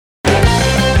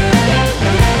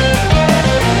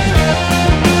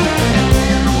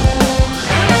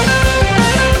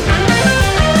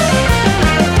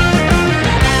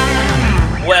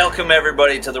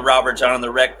everybody, to the Robert John and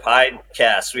the Wreck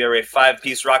podcast. We are a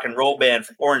 5-piece rock and roll band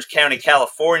from Orange County,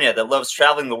 California that loves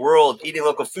traveling the world, eating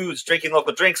local foods, drinking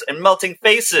local drinks, and melting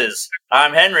faces.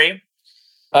 I'm Henry.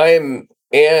 I'm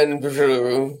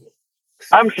Andrew.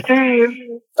 I'm Steve.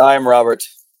 I'm Robert.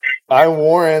 I'm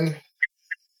Warren.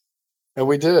 And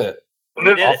we did it.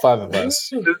 All five of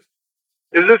us. Is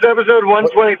this episode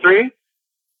 123?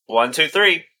 1, 2,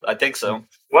 3. I think so.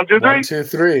 1, 2, 3? 1, 2,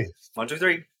 3. 1, 2,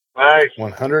 3. Nice.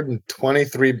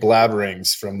 123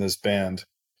 blabberings from this band.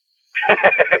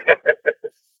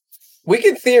 We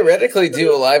could theoretically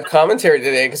do a live commentary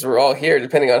today because we're all here,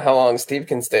 depending on how long Steve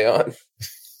can stay on.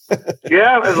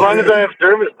 Yeah, as long as I have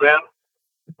service, man.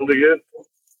 It'll be good.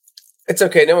 It's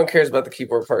okay. No one cares about the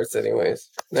keyboard parts anyways.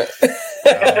 No.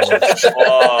 Shots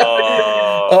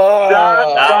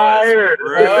fired.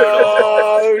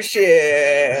 Oh,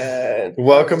 shit.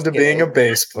 Welcome to being a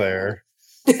bass player.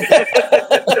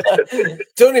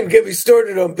 Don't even get me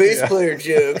started on bass player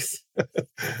jokes.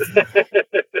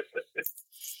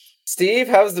 Steve,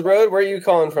 how's the road? Where are you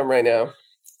calling from right now?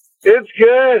 It's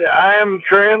good. I am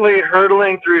currently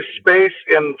hurtling through space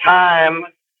and time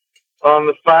on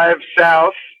the 5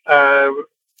 South.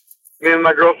 Me and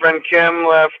my girlfriend Kim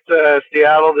left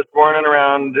Seattle this morning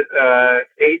around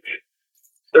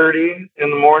 8:30 in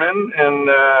the morning, and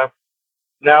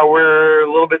now we're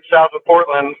a little bit south of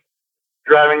Portland,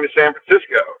 driving to San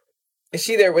Francisco. Is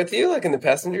she there with you, like in the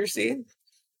passenger seat?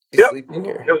 She's Yep. sleeping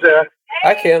here. It was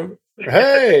Hi, Kim.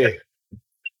 Hey.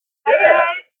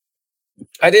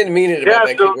 I didn't mean it about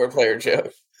that keyboard player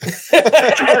joke.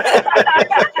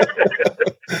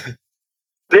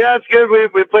 Yeah, it's good.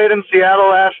 We played in Seattle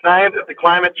last night at the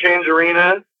Climate Change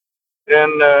Arena,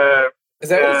 and is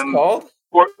that what it's called?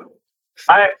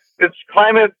 It's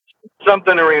Climate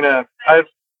something Arena.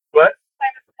 What?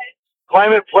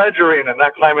 Climate Pledge Arena,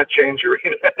 not Climate Change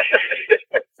Arena.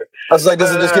 I was like,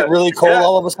 does it just get really cold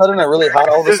all of a sudden, or really hot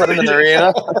all of a sudden in the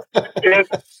arena?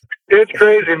 It's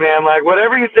crazy, man. Like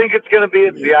whatever you think it's going to be,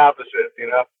 it's the opposite, you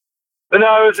know. But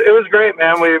no, it was great,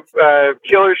 man. We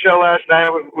killer show last night.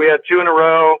 We had 2 in a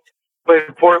row.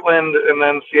 Played Portland and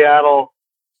then Seattle,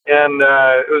 and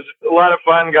it was a lot of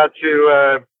fun. Got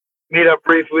to meet up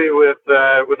briefly with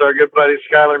our good buddy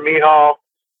Skylar Mihal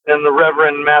and the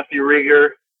Reverend Matthew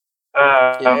Rieger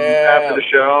after the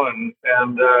show, and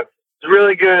it's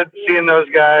really good seeing those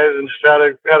guys and just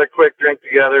had a quick drink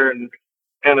together and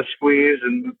a squeeze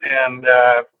and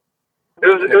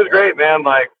it was great, man.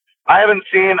 Like I haven't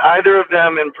seen either of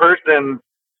them in person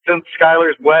since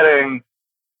Skylar's wedding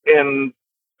in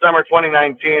summer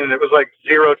 2019, and it was like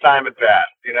 0 time had passed,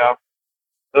 you know.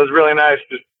 It was really nice,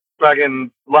 just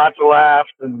fucking lots of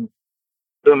laughs and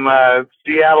some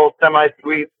Seattle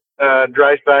semi-sweet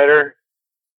dry cider.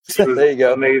 There you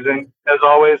go. Amazing, as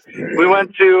always. We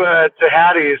went to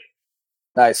Hattie's.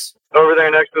 Nice. Over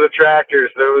there next to the tractor.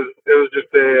 So it was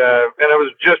just and it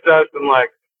was just us and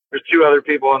like there's 2 other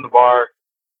people in the bar,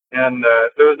 and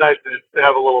so it was nice to just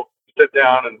have a little sit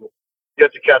down and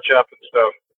get to catch up and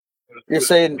stuff. You're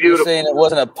saying it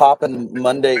wasn't a poppin'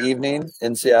 Monday evening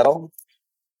in Seattle?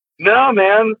 No,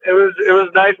 man. It was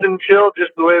nice and chill,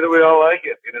 just the way that we all like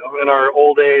it, you know, in our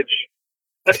old age.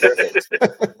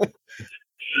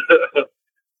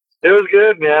 It was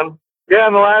good, man. Yeah,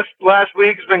 and the last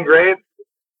week's been great.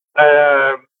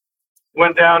 I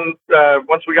went down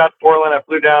once we got to Portland. I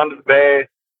flew down to the Bay,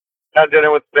 had dinner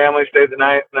with the family, stayed the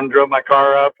night, and then drove my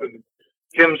car up. And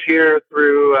Kim's here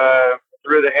through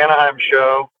the Anaheim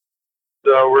show,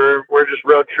 so we're just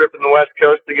road tripping the West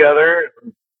Coast together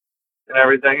and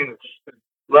everything. It's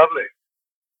lovely,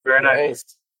 very nice.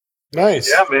 Nice.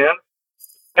 Yeah, man.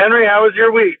 Henry, how was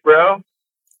your week, bro?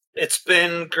 It's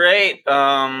been great.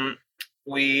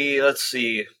 Let's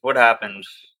see what happened.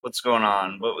 What's going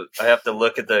on? I have to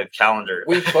look at the calendar.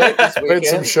 We played this weekend. Played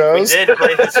some shows. We did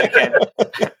play this weekend.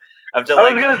 I was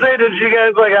gonna say, did you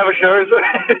guys have a show or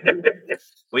something?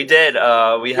 We did.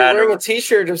 We had wearing a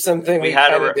T-shirt of something. We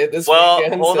had did this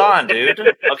weekend. Hold on, dude.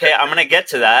 Okay, I'm gonna get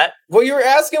to that. Well, you were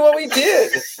asking what we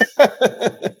did.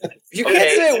 You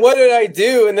can't say, what did I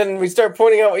do? And then we start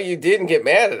pointing out what you did and get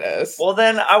mad at us. Well,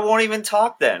 then I won't even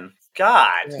talk then.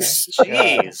 God.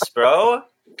 Jeez, bro.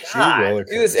 God. We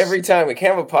do this every time. We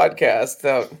can't have a podcast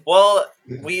without... Well,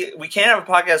 we can't have a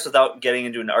podcast without getting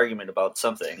into an argument about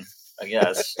something, I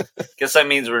guess. Guess that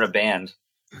means we're in a band.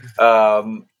 I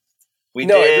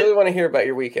really want to hear about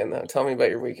your weekend, though. Tell me about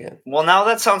your weekend. Well, now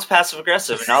that sounds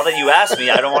passive-aggressive. And now that you asked me,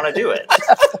 I don't want to do it.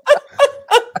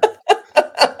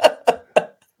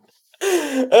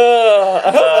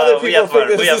 I hope other people we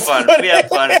have fun. We have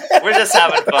fun. We're just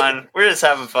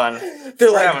having fun.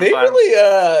 They're like, they fun.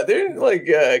 Really, they're like,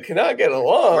 cannot get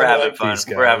along. We're having fun.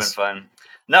 We're having fun.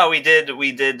 No, we did,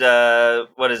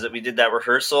 what is it? We did that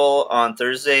rehearsal on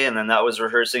Thursday, and then that was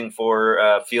rehearsing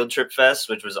for Field Trip Fest,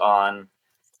 which was on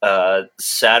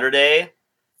Saturday.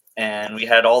 And we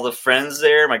had all the friends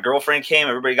there. My girlfriend came.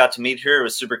 Everybody got to meet her. It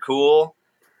was super cool.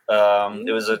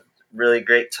 It was a really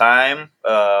great time.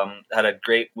 Had a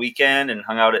great weekend and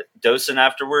hung out at Dawson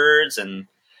afterwards. And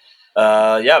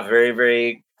very,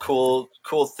 very cool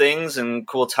things and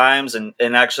cool times. And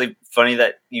actually funny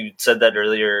that you said that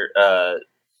earlier.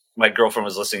 My girlfriend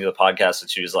was listening to the podcast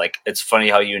and she was like, it's funny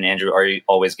how you and Andrew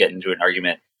always get into an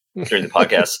argument during the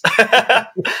podcast.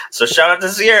 So shout out to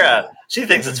Sierra. She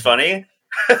thinks it's funny.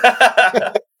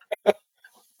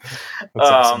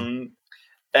 Awesome.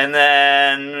 And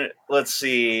then let's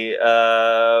see,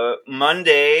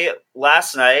 Monday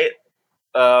last night,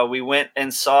 we went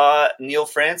and saw Neil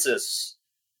Francis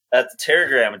at the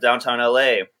Terragram in downtown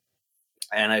LA.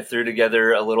 And I threw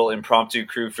together a little impromptu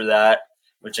crew for that,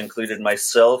 which included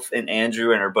myself and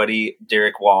Andrew and our buddy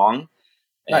Derek Wong.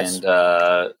 Nice.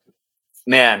 And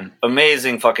man,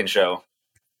 amazing fucking show.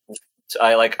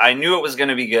 I knew it was going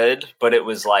to be good, but it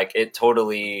was like it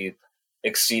totally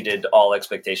exceeded all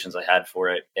expectations I had for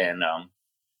it. And I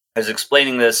was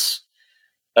explaining this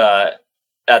at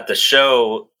the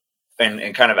show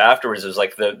and kind of afterwards. It was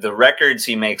like the records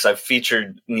he makes. I've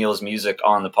featured Neil's music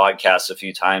on the podcast a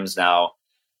few times now,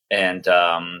 and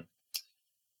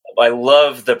I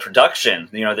love the production.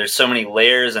 You know, there's so many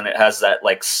layers, and it has that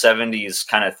like 70s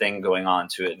kind of thing going on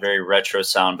to it. Very retro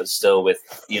sound, but still with,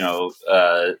 you know,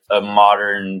 a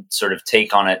modern sort of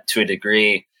take on it to a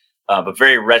degree, but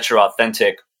very retro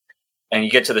authentic. And you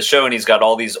get to the show and he's got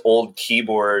all these old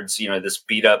keyboards, you know, this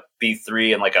beat up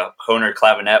B3 and like a Hohner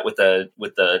clavinet with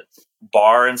the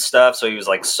bar and stuff. So he was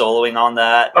like soloing on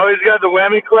that. Oh, he's got the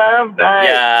whammy clav? Nice.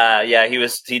 Yeah.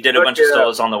 He did a bunch of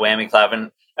solos on the whammy clav.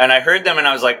 And I heard them and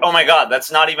I was like, oh my God, that's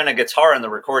not even a guitar in the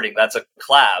recording. That's a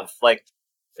clav. Like,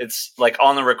 it's like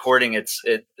on the recording,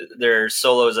 there are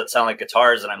solos that sound like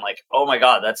guitars. And I'm like, oh my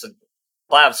God, that's a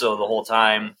clav solo the whole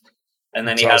time. And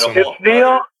then that's awesome. It's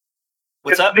Neil.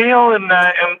 What's up? Neil and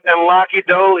Lockie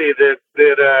Doley that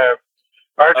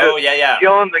are just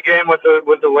killing the game with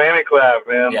the whammy clav,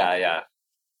 man.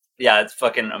 Yeah, it's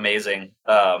fucking amazing.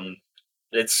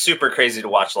 It's super crazy to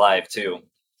watch live too.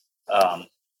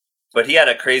 But he had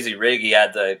a crazy rig. He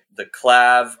had the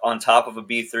clav on top of a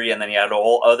B3, and then he had a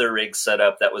whole other rig set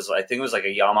up that was, I think it was like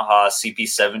a Yamaha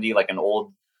CP70, like an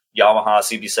old Yamaha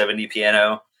CP70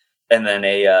 piano, and then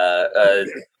a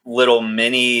little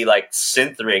mini like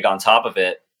synth rig on top of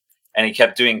it. And he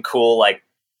kept doing cool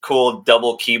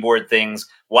double keyboard things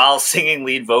while singing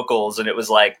lead vocals, and it was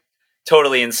like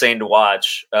totally insane to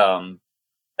watch, and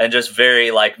just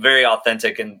very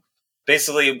authentic. And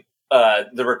basically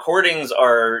the recordings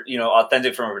are, you know,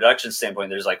 authentic from a production standpoint.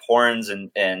 There's like horns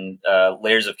and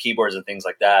layers of keyboards and things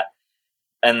like that.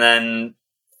 And then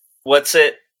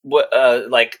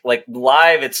like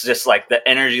live, it's just like the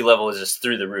energy level is just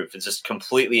through the roof. It's just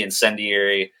completely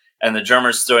incendiary. And the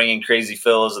drummer's throwing in crazy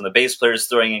fills and the bass player's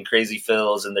throwing in crazy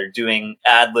fills, and they're doing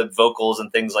ad-lib vocals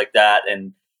and things like that,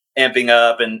 and amping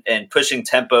up and pushing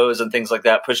tempos and things like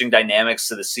that, pushing dynamics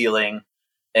to the ceiling.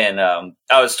 And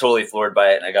I was totally floored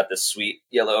by it. And I got this sweet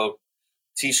yellow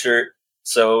t-shirt.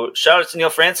 So shout out to Neil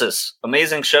Francis.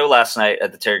 Amazing show last night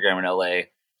at the Terragram in LA.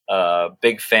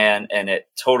 Big fan, and it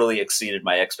totally exceeded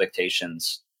my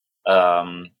expectations.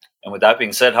 And with that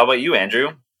being said, how about you,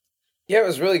 Andrew? Yeah, it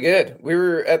was really good. We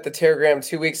were at the Terragram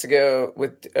 2 weeks ago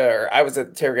I was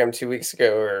at the Terragram 2 weeks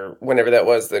ago, or whenever that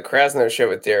was, the Krasno show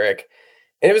with Derek.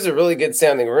 And it was a really good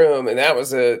sounding room, and that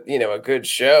was a good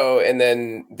show. And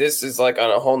then this is like on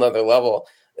a whole nother level.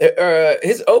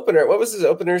 His opener, what was his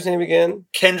opener's name again?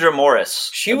 Kendra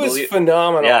Morris. She was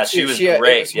phenomenal. Yeah, she was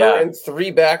great. Her and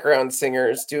 3 background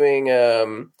singers doing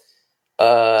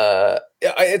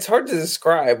it's hard to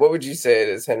describe. What would you say it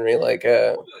is, Henry? Like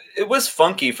it was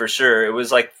funky for sure. It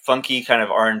was like funky kind of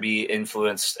R&B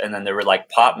influenced, and then there were like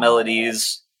pop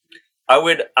melodies. I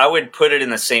would put it in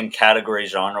the same category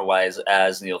genre wise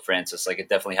as Neil Francis. Like, it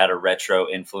definitely had a retro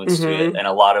influence to it, and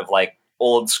a lot of like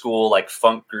old school like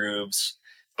funk grooves,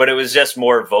 but it was just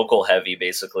more vocal heavy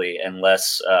basically, and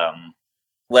less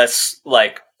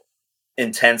like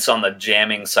intense on the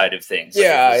jamming side of things.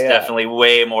 Yeah, it was definitely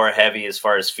way more heavy as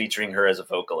far as featuring her as a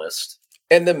vocalist.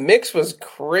 And the mix was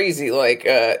crazy. Like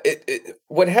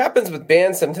what happens with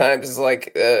bands sometimes is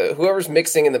like whoever's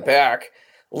mixing in the back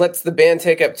lets the band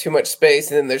take up too much space,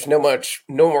 and then there's no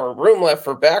more room left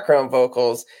for background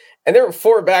vocals. And there were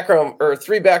 3 background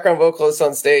vocalists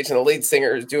on stage, and the lead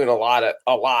singer is doing a lot.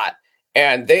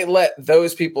 and they let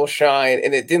those people shine,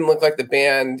 and it didn't look like the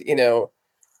band,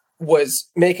 was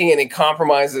making any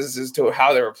compromises as to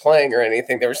how they were playing or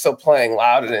anything. They were still playing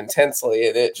loud and intensely,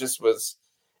 and it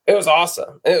was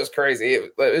awesome. And it was crazy.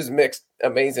 It was mixed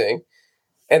amazing.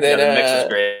 And then the mix was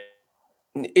great.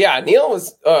 Yeah, Neil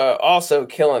was also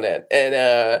killing it.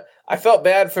 And I felt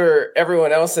bad for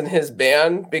everyone else in his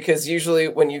band, because usually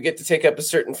when you get to take up a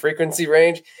certain frequency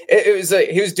range, it was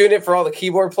he was doing it for all the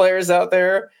keyboard players out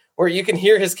there, where you can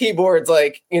hear his keyboards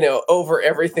over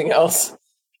everything else.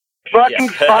 Fucking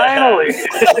finally.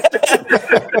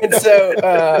 And so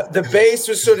the bass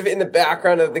was sort of in the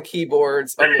background of the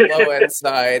keyboards on the low end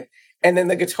side. And then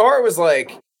the guitar was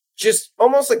just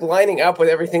almost lining up with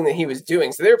everything that he was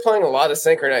doing. So they were playing a lot of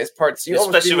synchronized parts.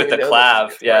 Especially with the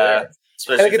clav. Yeah.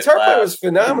 And the guitar player was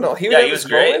phenomenal. He was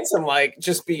great. And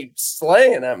just be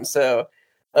slaying them. So,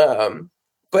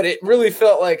 but it really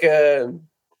felt like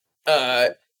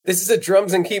this is a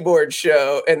drums and keyboard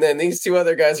show, and then these two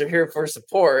other guys are here for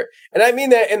support. And I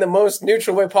mean that in the most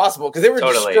neutral way possible, because they were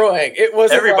destroying. It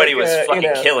wasn't everybody was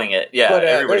fucking killing it. Yeah, but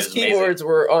everybody those was keyboards amazing.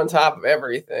 were on top of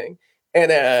everything.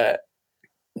 And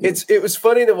it was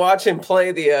funny to watch him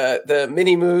play the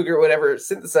Mini Moog or whatever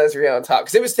synthesizer he had on top,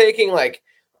 because it was taking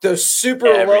the super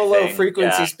low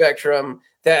frequency spectrum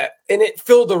and it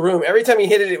filled the room. Every time he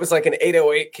hit it, it was like an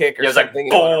 808 kick or something.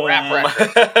 It was rap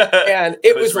record. And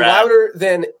it was louder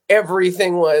than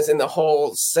everything was in the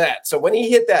whole set. So when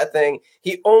he hit that thing,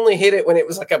 he only hit it when it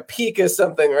was like a peak of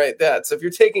something right that. So if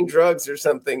you're taking drugs or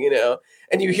something,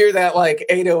 and you hear that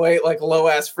 808 low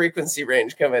ass frequency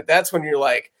range come in, that's when you're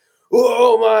like,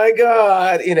 oh my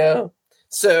God,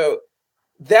 So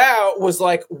that was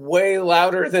way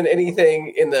louder than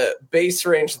anything in the bass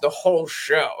range of the whole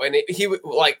show. And he would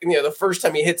the first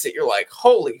time he hits it, you're like,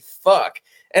 holy fuck.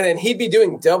 And then he'd be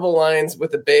doing double lines with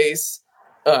the bass,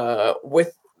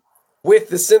 with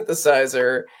the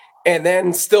synthesizer, and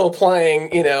then still playing,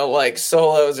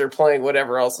 solos or playing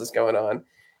whatever else is going on.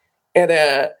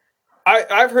 And,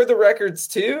 I've heard the records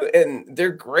too, and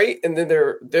they're great. And then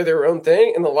they're their own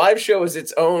thing. And the live show is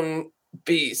its own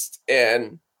beast.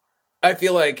 And I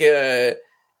feel like it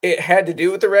had to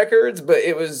do with the records, but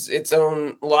it was its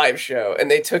own live show, and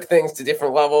they took things to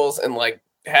different levels and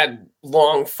had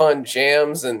long, fun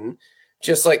jams, and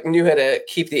just knew how to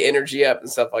keep the energy up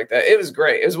and stuff like that. It was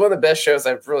great. It was one of the best shows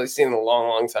I've really seen in a long,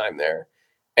 long time there.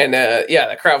 And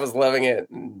the crowd was loving it,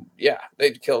 and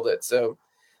they killed it. So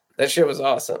that show was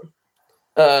awesome.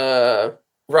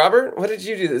 Robert, what did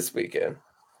you do this weekend?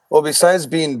 Well, besides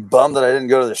being bummed that I didn't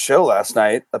go to the show last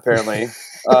night, apparently,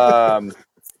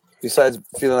 besides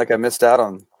feeling like I missed out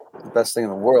on the best thing in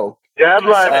the world. Dad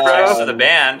life, bro. To the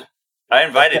band. I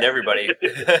invited everybody.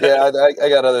 Yeah, I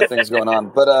got other things going on,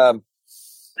 but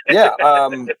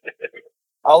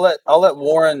I'll let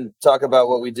Warren talk about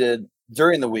what we did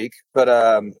during the week. But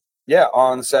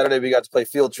on Saturday we got to play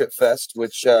Field Trip Fest,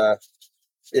 which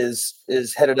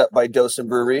is headed up by Dosen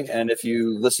Brewery. And if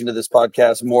you listen to this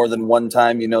podcast more than one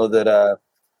time, you know that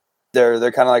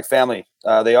they're kind of like family.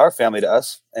 They are family to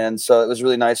us, and so it was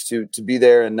really nice to be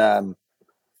there. And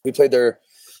we played there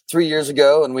 3 years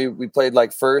ago, and we played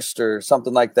first or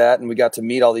something like that, and we got to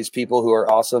meet all these people who are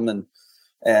awesome, and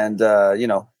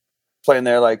playing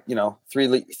there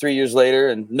 3 years later,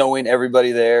 and knowing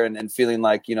everybody there, and feeling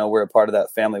like we're a part of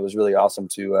that family was really awesome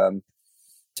to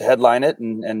headline it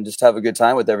and just have a good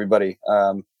time with everybody.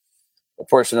 A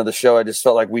portion of the show, I just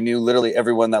felt like we knew literally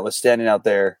everyone that was standing out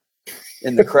there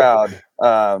in the crowd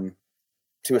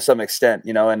to some extent,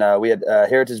 and we had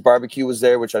Heritage Barbecue was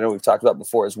there, which I know we've talked about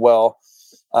before as well,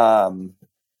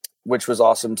 which was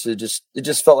awesome it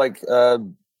just felt like a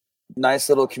nice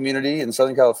little community in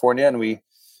Southern California, and we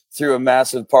threw a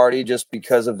massive party just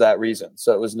because of that reason.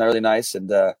 So it was really nice, and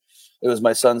it was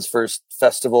my son's first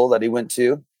festival that he went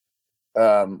to,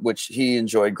 which he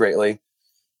enjoyed greatly.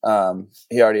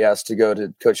 He already asked to go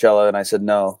to Coachella, and I said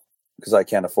no because I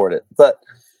can't afford it. But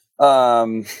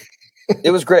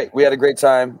it was great. We had a great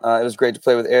time. It was great to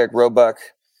play with Eric Roebuck.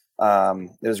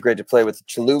 It was great to play with the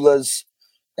Cholulas,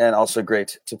 and also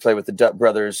great to play with the Dutt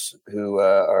brothers, who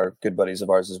are good buddies of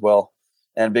ours as well.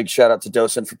 And big shout out to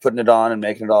Dosen for putting it on and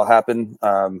making it all happen.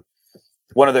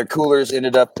 One of their coolers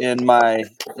ended up in my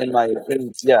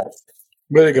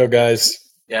Way to go, guys.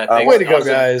 Yeah, way to go,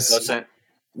 guys. Dosen.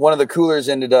 One of the coolers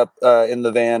ended up in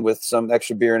the van with some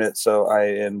extra beer in it, so I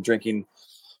am drinking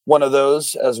one of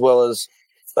those, as well as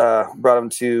brought him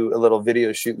to a little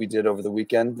video shoot we did over the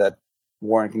weekend that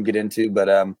Warren can get into. But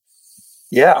I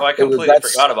completely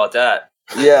forgot about that.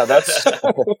 Yeah, that's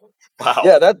wow.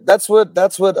 Yeah, that's what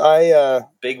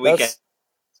big weekend.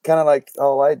 Kind of like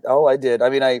all I did. I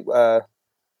mean,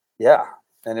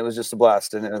 and it was just a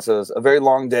blast. And so it was a very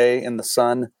long day in the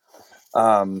sun.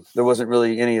 There wasn't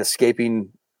really any escaping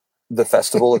the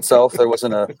festival itself. There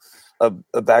wasn't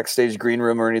a backstage green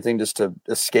room or anything just to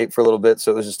escape for a little bit.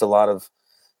 So it was just a lot of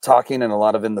talking and a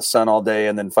lot of in the sun all day,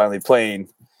 and then finally playing.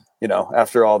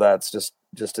 After all that's just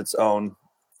its own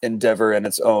endeavor and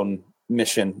its own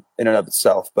mission in and of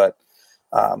itself. But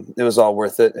it was all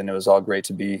worth it, and it was all great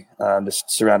to be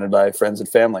just surrounded by friends and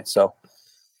family. So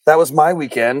that was my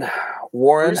weekend.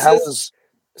 Warren,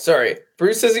 Sorry,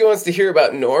 Bruce says he wants to hear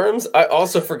about norms. I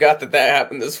also forgot that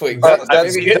happened this week. We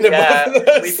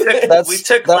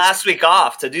took last week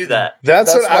off to do that.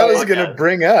 That's what I was going to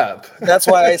bring up. That's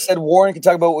why I said Warren can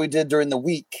talk about what we did during the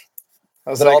week. I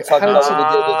was like, I'll talk about what we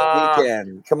did the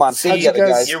weekend. Come on, see, you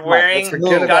guys. You're wearing.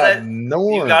 You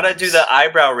gotta do the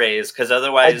eyebrow raise because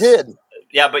otherwise, I did.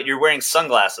 Yeah, but you're wearing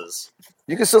sunglasses.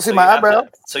 You can still see my eyebrow.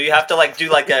 So you have to do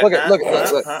like that. Look.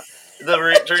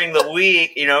 During the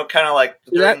week, kind of like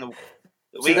during the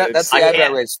week. That's the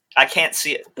eyebrow raise. I can't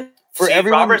see it. For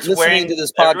everyone listening to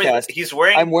this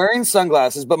podcast, I'm wearing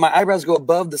sunglasses, but my eyebrows go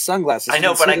above the sunglasses. I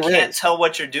know, but I can't tell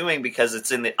what you're doing because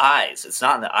it's in the eyes. It's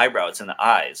not in the eyebrow. It's in the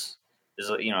eyes.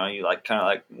 You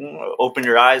open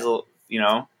your eyes.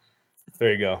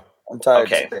 There you go. I'm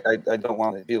tired. Okay. I don't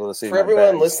want people to see. For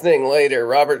everyone listening later,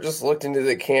 Robert just looked into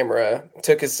the camera,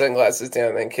 took his sunglasses down,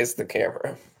 and then kissed the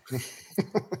camera.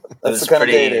 That's the kind of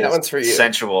day it is. That one's for you.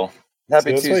 Sensual.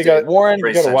 Happy Tuesday. Warren,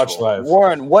 you got to watch live.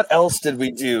 Warren, what else did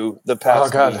we do the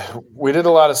past week? We did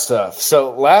a lot of stuff.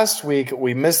 So last week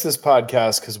we missed this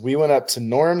podcast because we went up to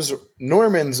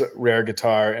Norman's Rare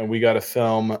Guitar and we got to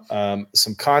film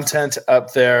some content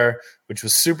up there, which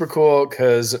was super cool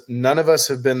because none of us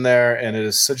have been there, and it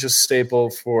is such a staple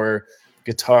for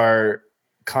guitar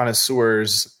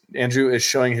connoisseurs. Andrew is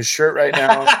showing his shirt right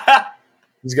now.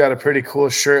 He's got a pretty cool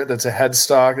shirt that's a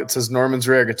headstock. It says Norman's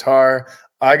Rare Guitar.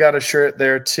 I got a shirt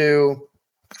there too.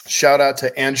 Shout out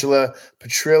to Angela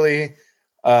Petrilli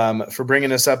for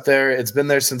bringing us up there. It's been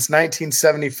there since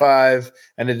 1975,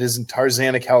 and it is in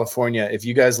Tarzana, California. If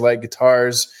you guys like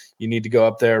guitars, you need to go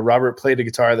up there. Robert played a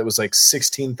guitar that was like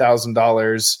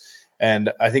 $16,000,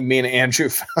 and I think me and Andrew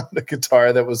found a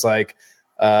guitar that was like,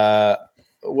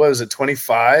 what was it,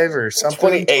 25 or something?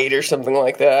 28 or something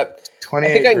like that. 28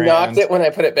 I think I grand. knocked it when I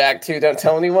put it back too. Don't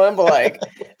tell anyone, but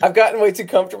I've gotten way too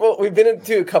comfortable. We've been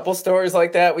into a couple stores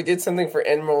like that. We did something for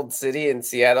Emerald City in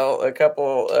Seattle a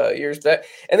couple years back,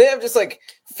 and they have just like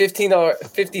 $50,000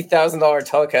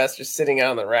 Telecasters sitting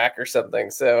out on the rack or something.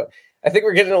 So I think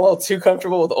we're getting a little too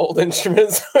comfortable with old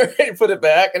instruments. I put it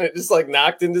back, and it just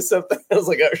knocked into something. I was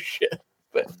like, oh shit!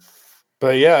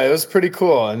 But yeah, it was pretty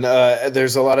cool. And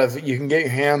there's a lot of, you can get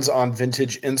your hands on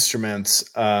vintage instruments,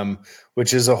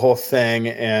 which is a whole thing.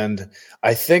 And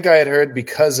I think I had heard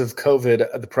because of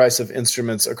COVID, the price of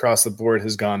instruments across the board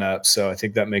has gone up. So I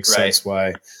think that makes sense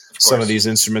why some of these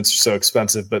instruments are so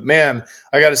expensive. But man,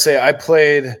 I got to say, I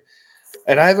played,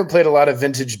 and I haven't played a lot of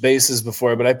vintage basses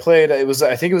before, but I think it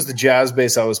was the jazz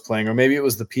bass I was playing, or maybe it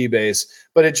was the P bass,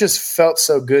 but it just felt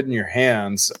so good in your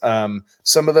hands.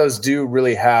 Some of those do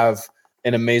really have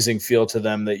an amazing feel to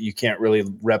them that you can't really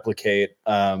replicate.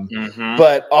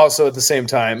 But also at the same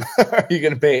time, are you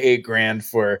going to pay $8,000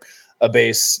 for a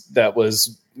bass that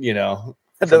was, from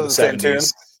the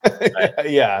 70s?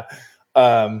 Yeah.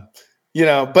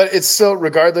 But it's still,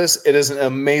 regardless, it is an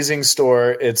amazing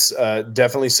store. It's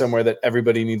definitely somewhere that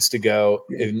everybody needs to go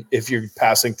if you're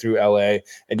passing through LA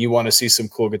and you want to see some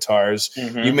cool guitars.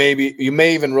 You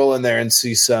may even roll in there and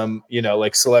see some,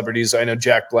 like celebrities. I know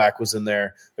Jack Black was in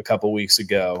there a couple weeks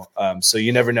ago. So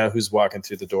you never know who's walking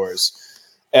through the doors.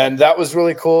 And that was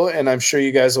really cool. And I'm sure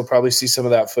you guys will probably see some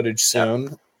of that footage soon. Yeah.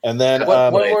 And then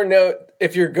one more note,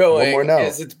 if you're going,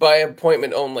 is it's by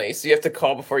appointment only. So you have to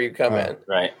call before you come in.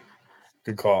 Right.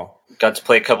 Good call. Got to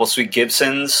play a couple sweet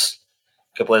Gibsons,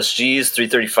 a couple SGs,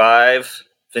 335,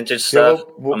 vintage stuff.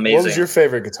 Amazing. What was your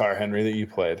favorite guitar, Henry, that you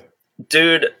played?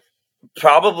 Dude,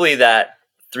 probably that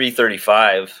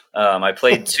 335. I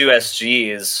played two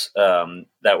SGs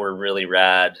that were really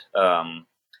rad.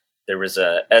 There was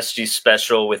a SG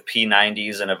Special with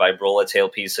P90s and a Vibrola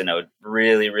tailpiece and a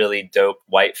really, really dope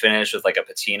white finish with like a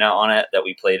patina on it that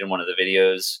we played in one of the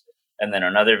videos. And then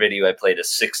another video, I played a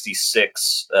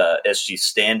 66 SG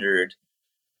Standard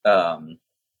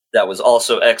that was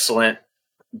also excellent.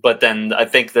 But then I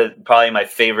think that probably my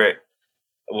favorite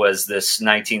was this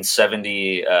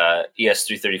 1970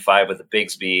 ES335 with a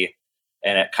Bigsby.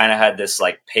 And it kind of had this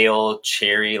like pale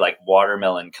cherry, like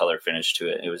watermelon color finish to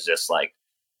it. It was just like,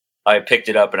 I picked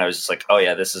it up and I was just like, oh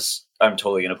yeah, I'm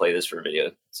totally going to play this for a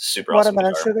video. It's super awesome.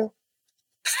 Watermelon sugar.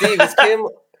 Steve,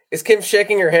 Is Kim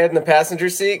shaking her head in the passenger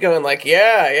seat, going like,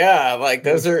 "Yeah, like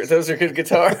those are good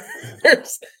guitars."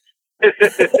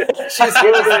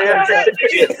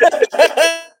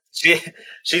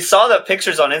 She saw the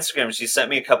pictures on Instagram. She sent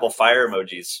me a couple fire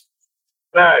emojis.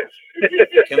 Nice.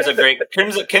 Kim's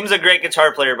a great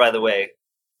guitar player, by the way.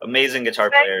 Amazing guitar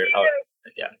player. Oh,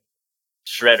 yeah,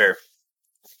 shredder,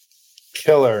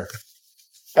 killer,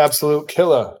 absolute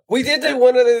killer. We did do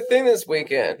one other thing this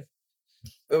weekend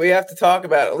that we have to talk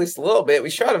about at least a little bit. We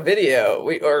shot a video.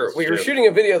 We were shooting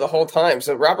a video the whole time.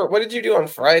 So, Robert, what did you do on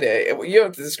Friday? You don't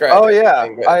have to describe. Oh yeah,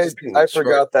 I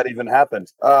forgot that even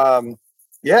happened.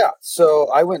 Yeah, so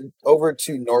I went over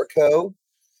to Norco,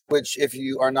 which, if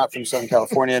you are not from Southern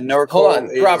California, Norco. Hold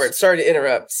on, Robert. Sorry to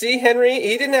interrupt. See, Henry,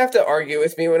 he didn't have to argue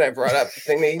with me when I brought up the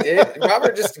thing that he did.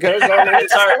 Robert just goes on and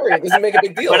it's story. It doesn't make a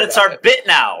big deal. But it's our bit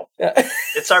now.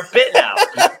 It's our bit now.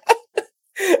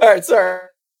 All right, sorry.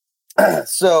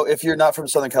 So, if you're not from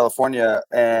Southern California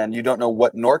and you don't know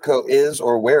what Norco is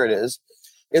or where it is,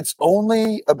 it's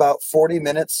only about 40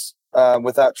 minutes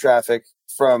without traffic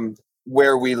from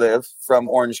where we live, from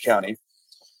Orange County.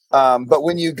 But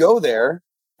when you go there,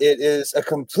 it is a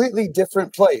completely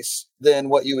different place than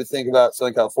what you would think about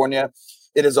Southern California.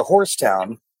 It is a horse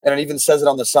town, and it even says it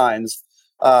on the signs.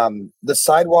 The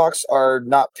sidewalks are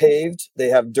not paved. They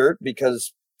have dirt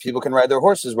because people can ride their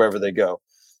horses wherever they go.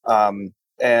 And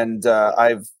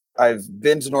I've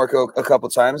been to Norco a couple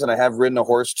times, and I have ridden a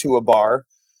horse to a bar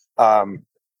and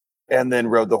then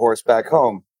rode the horse back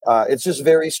home. It's just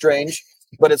very strange.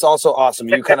 But it's also awesome.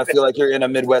 You kind of feel like you're in a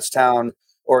Midwest town,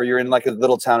 or you're in like a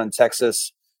little town in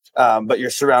Texas, but you're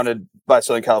surrounded by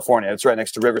Southern California. It's right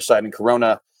next to Riverside and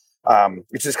Corona.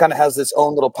 It just kind of has this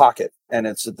own little pocket, and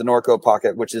it's the Norco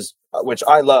pocket, which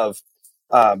I love.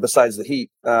 Besides the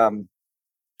heat,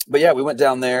 but yeah, we went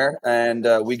down there and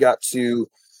we got to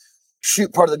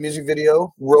shoot part of the music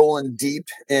video, rolling deep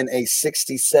in a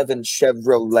 '67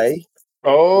 Chevrolet.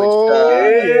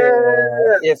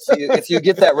 If you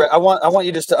get that, I want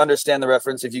you just to understand the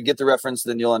reference. If you get the reference,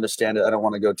 then you'll understand it. I don't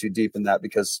want to go too deep in that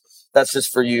because that's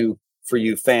just for you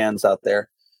fans out there.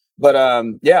 But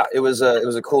yeah, it was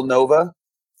a cool Nova,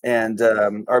 and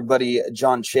our buddy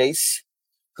John Chase,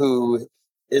 who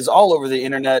is all over the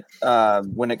internet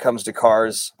when it comes to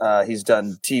cars. He's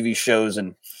done TV shows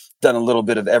and done a little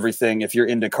bit of everything. If you're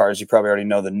into cars, you probably already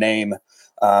know the name,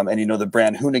 and you know the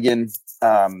brand Hoonigan.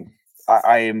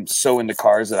 I am so into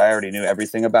cars that I already knew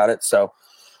everything about it. So,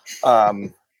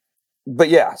 but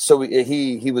yeah, so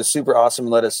he was super awesome.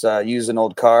 Let us use an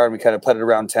old car, and we kind of put it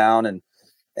around town,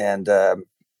 and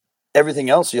everything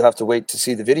else you'll have to wait to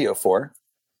see the video for.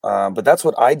 But that's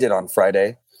what I did on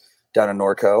Friday down in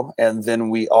Norco, and then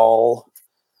we all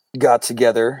got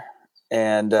together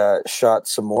and shot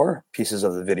some more pieces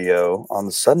of the video on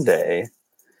Sunday.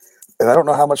 And I don't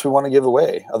know how much we want to give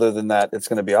away, other than that it's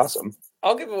going to be awesome.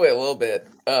 I'll give away a little bit.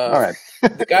 All right.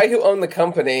 The guy who owned the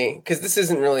company, because this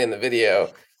isn't really in the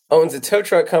video, owns a tow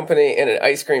truck company and an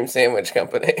ice cream sandwich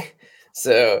company.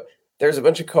 So there's a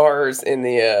bunch of cars in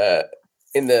the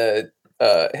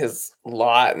his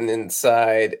lot and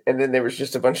inside, and then there was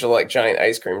just a bunch of like giant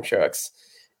ice cream trucks.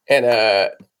 And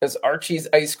it's Archie's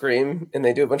Ice Cream, and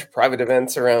they do a bunch of private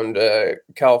events around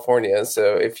California.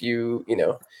 So if you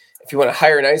want to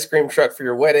hire an ice cream truck for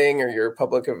your wedding or your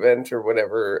public event or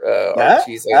whatever,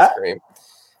 Archie's Ice Cream.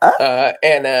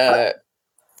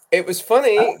 It was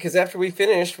funny because after we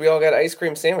finished, we all got ice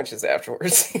cream sandwiches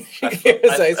afterwards. She gave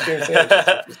us ice cream sandwiches,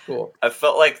 which was cool. I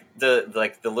felt like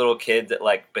the little kid that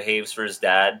like behaves for his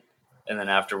dad, and then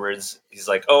afterwards he's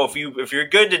like, "Oh, if you're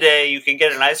good today, you can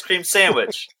get an ice cream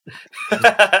sandwich."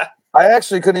 I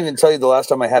actually couldn't even tell you the last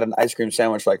time I had an ice cream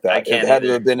sandwich like that. It had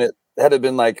to have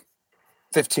been like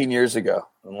 15 years ago.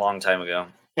 A long time ago.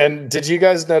 And did you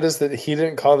guys notice that he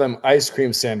didn't call them ice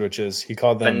cream sandwiches? He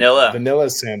called them vanilla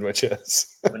sandwiches.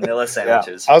 Vanilla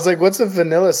sandwiches. Yeah. I was like, what's a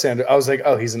vanilla sandwich? I was like,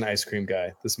 oh, he's an ice cream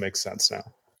guy. This makes sense now.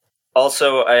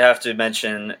 Also, I have to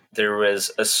mention there was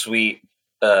a sweet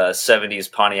 70s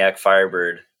Pontiac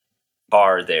Firebird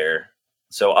bar there.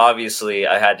 So obviously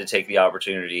I had to take the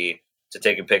opportunity to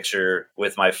take a picture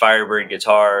with my Firebird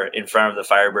guitar in front of the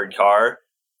Firebird car.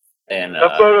 And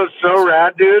that photo's so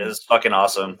rad, dude. It was fucking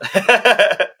awesome.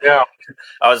 Yeah.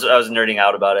 I was nerding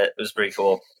out about it. It was pretty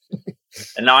cool.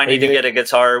 And now I need to get a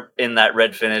guitar in that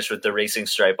red finish with the racing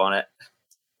stripe on it.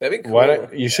 That'd be cool.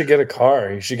 You should get a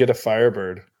car. You should get a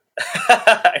Firebird.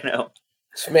 I know.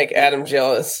 To make Adam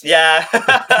jealous. Yeah.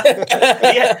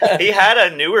 he had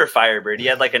a newer Firebird. He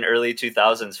had like an early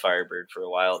 2000s Firebird for a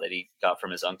while that he got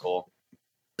from his uncle.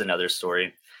 It's another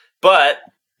story. But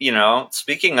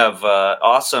speaking of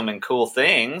awesome and cool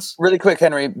things. Really quick,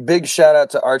 Henry, big shout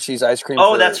out to Archie's Ice Cream.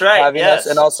 Oh, that's right. Having Yes. us,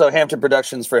 and also Hampton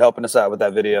Productions for helping us out with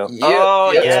that video.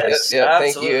 Yes.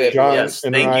 Thank you. John Yes.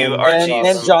 and Thank you, Ryan. Archie.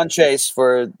 And John Chase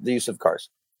for the use of cars.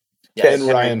 Yes. And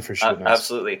Ryan for shooting us.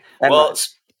 Absolutely. And Well, Ryan.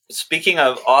 speaking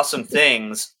of awesome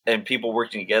things and people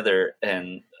working together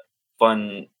and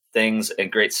fun things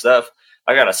and great stuff,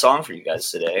 I got a song for you guys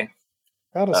today.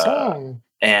 Got a song.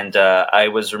 And I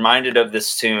was reminded of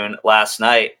this tune last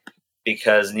night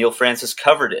because Neil Francis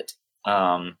covered it.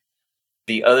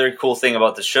 The other cool thing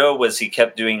about the show was he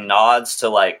kept doing nods to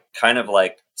like kind of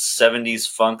like 70s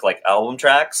funk like album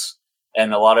tracks,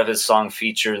 and a lot of his song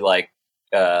featured like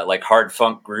hard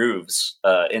funk grooves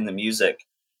in the music.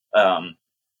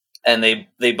 And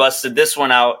they busted this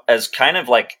one out as kind of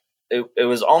like it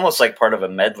was almost like part of a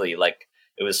medley, like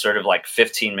it was sort of like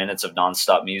 15 minutes of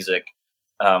nonstop music.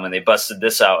 And they busted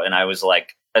this out, and I was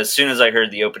like, as soon as I heard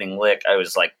the opening lick, I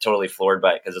was like totally floored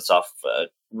by it because it's off a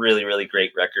really, really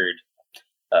great record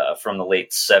from the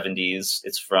late 70s.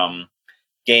 It's from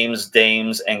Games,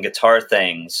 Dames, and Guitar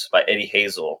Things by Eddie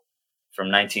Hazel from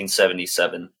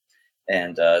 1977.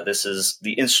 And this is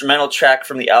the instrumental track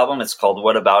from the album. It's called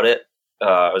What About It?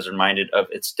 I was reminded of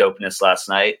its dopeness last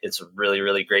night. It's a really,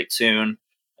 really great tune.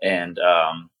 And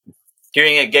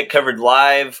hearing it get covered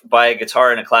live by a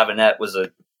guitar and a clavinet was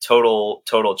a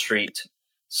total treat.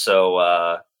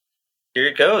 So here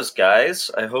it goes, guys.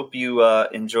 I hope you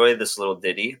enjoy this little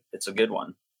ditty. It's a good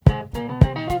one.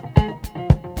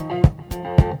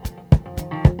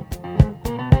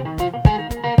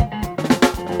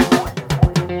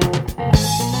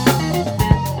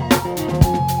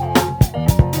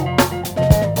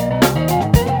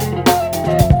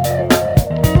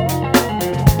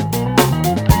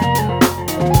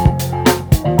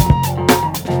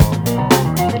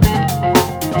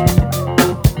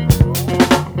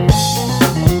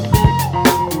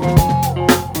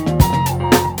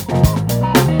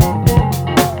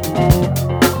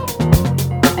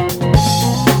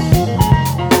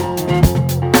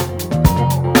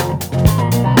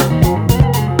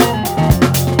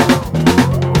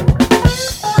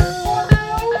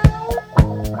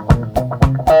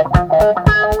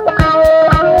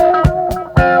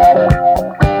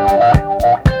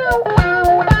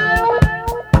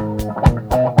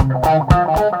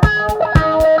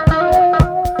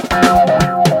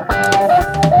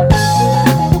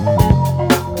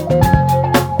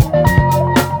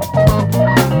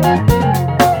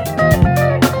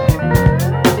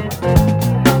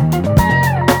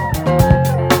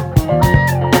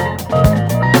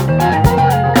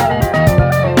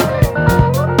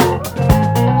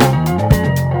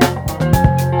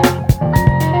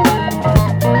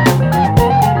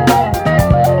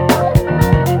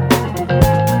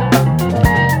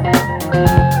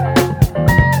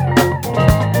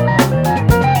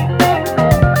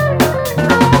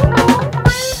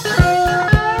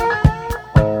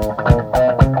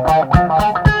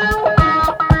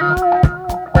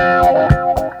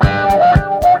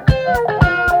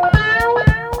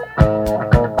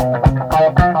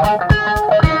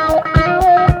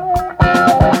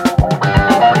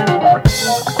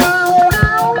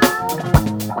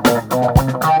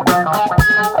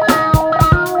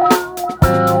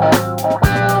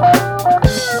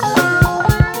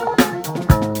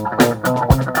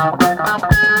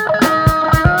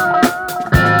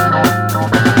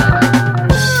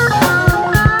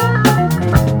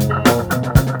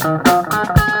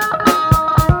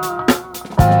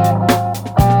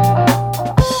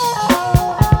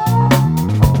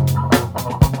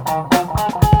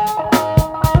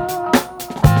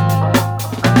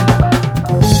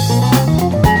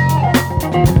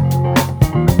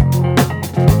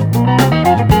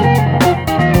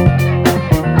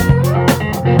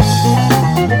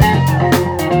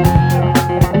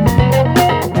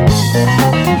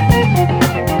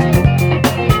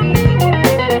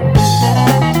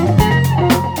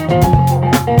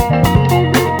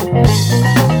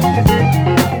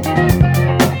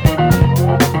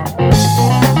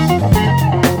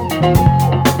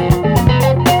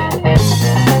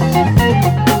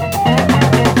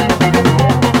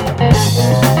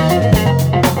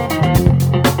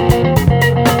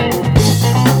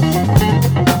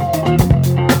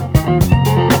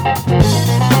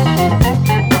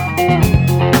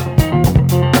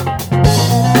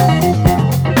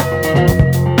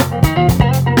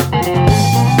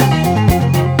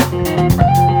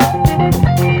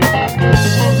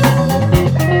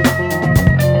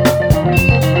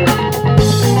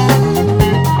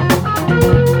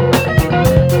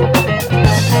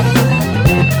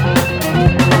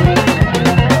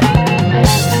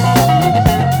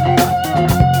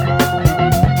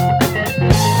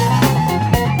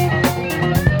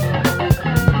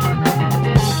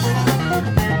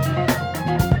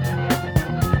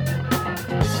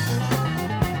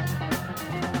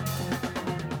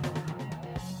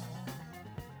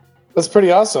 That's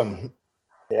pretty awesome.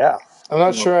 Yeah. I'm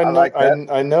not sure I know, like that.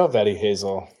 I know of Eddie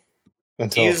Hazel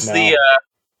until He's now.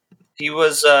 he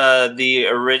was the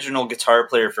original guitar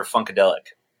player for Funkadelic.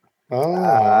 Oh,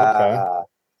 okay.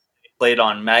 Played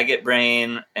on Maggot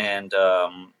Brain and a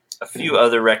few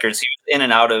other records. He was in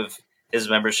and out of his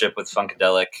membership with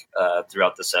Funkadelic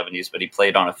throughout the 70s, but he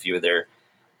played on a few of their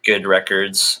good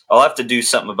records. I'll have to do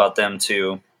something about them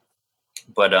too.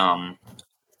 But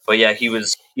yeah, he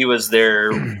was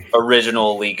their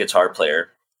original lead guitar player.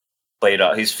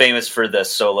 He's famous for the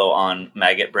solo on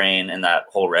Maggot Brain and that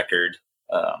whole record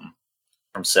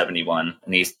from 71,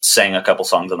 and he sang a couple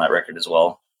songs on that record as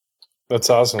well. That's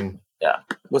awesome. Yeah.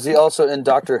 Was he also in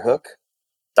Dr. Hook?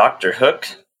 Dr. Hook?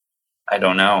 I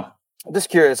don't know. I'm just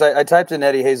curious. I typed in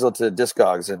Eddie Hazel to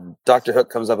Discogs, and Dr. Hook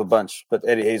comes up a bunch, but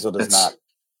Eddie Hazel does not.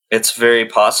 It's very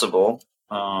possible.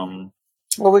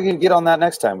 Well, we can get on that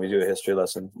next time we do a history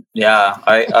lesson. Yeah,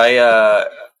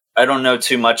 I don't know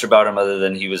too much about him other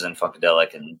than he was in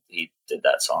Funkadelic and he did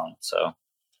that song. So,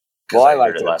 well, I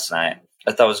liked liked it last night.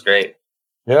 I thought it was great.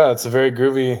 Yeah, it's a very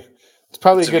groovy. It's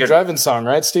probably a good driving song,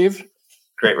 right, Steve?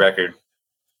 Great record.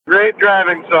 Great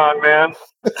driving song, man.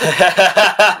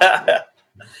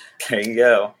 There you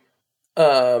go.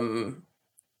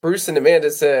 Bruce and Amanda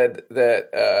said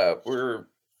that we're,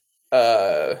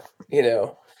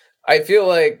 I feel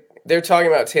like they're talking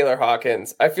about Taylor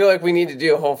Hawkins. I feel like we need to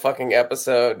do a whole fucking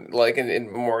episode, like an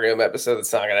in memoriam episode.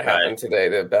 That's not going to happen today.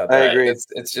 About that, I agree.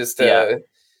 It's just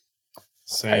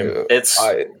same.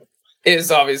 It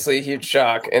is obviously a huge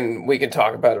shock, and we can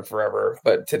talk about it forever.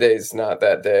 But today's not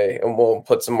that day, and we'll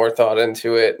put some more thought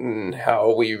into it and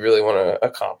how we really want to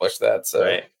accomplish that. So,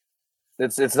 right.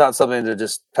 It's not something to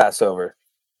just pass over.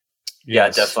 Yeah,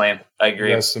 Yes. definitely. I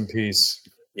agree. Rest in peace.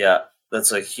 Yeah,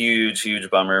 that's a huge, huge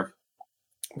bummer.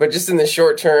 But just in the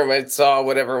short term, I saw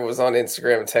whatever was on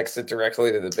Instagram and texted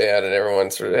directly to the band, and everyone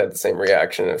sort of had the same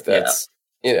reaction. If that's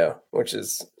which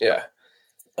is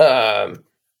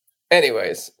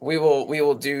Anyways, we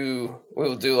will do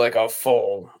like a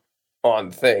full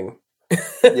on thing.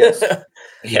 Yes.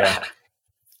 Yeah.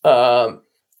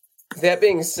 That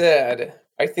being said,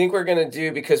 I think we're gonna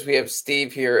do, because we have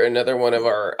Steve here, another one of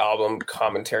our album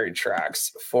commentary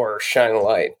tracks for Shine a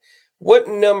Light. What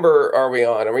number are we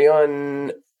on? Are we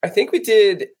on? I think we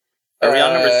did. Are we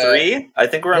on number 3? I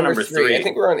think we're on number 3. I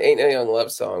think we're on Ain't No Young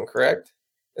Love Song, correct?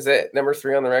 Is that number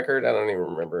 3 on the record? I don't even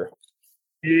remember.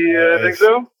 Yeah, I think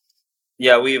so.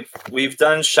 Yeah, we've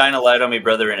done Shine a Light on Me,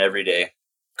 Brother, and Every Day.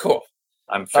 Cool.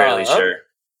 I'm fairly sure.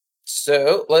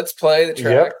 So let's play the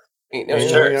track. Ain't No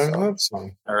Sure. Young Young Love Love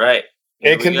Song. All right.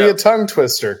 It can be a tongue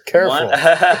twister. Careful.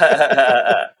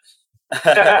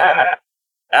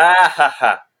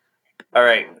 All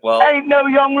right. Well, Ain't no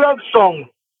young love song.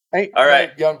 all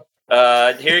right. Young.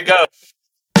 Here you go.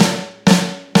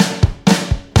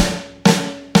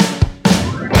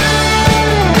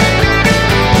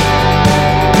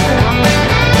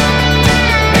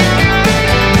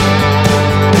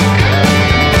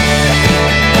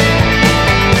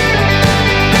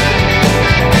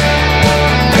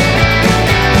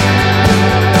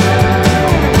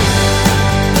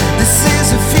 This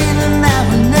is a feeling that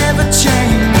will never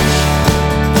change.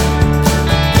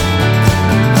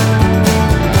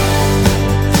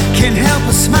 Can't help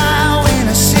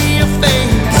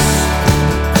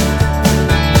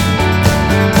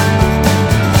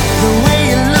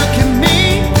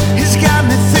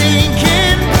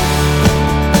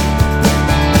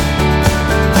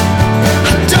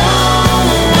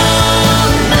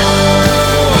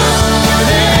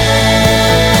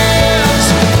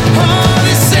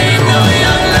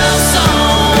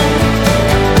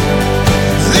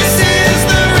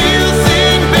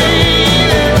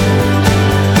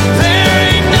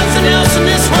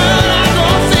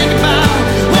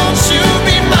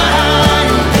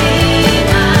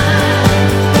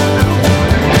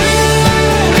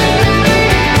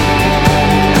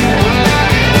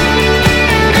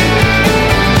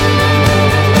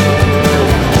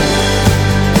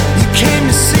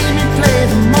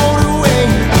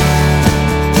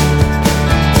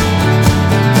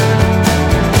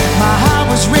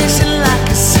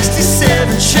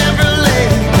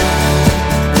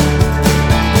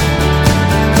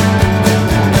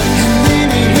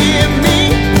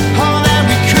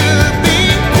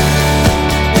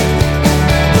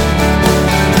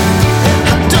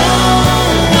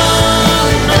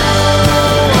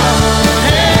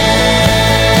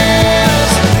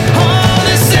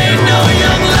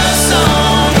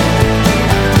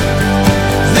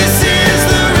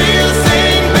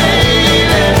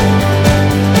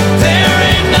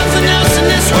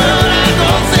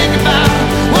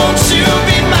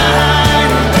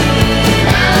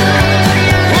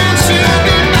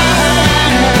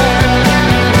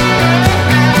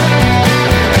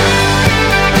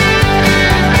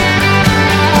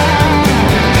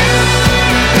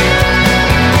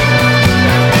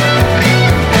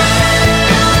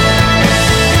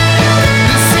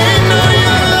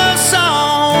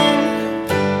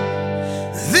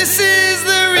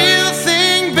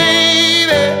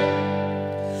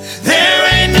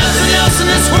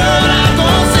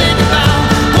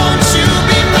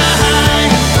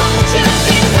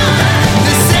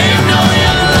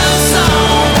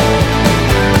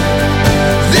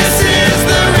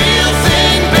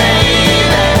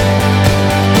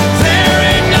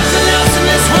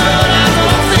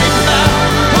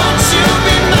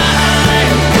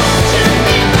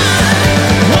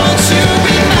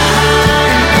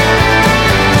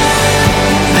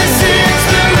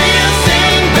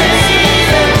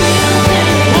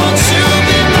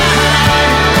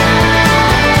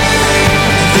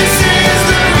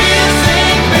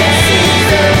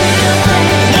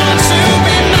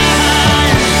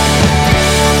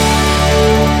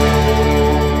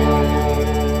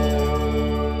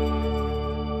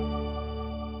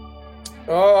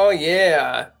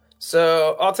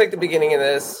I'll take the beginning of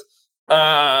this.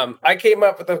 I came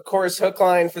up with the chorus hook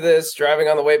line for this driving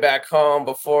on the way back home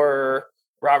before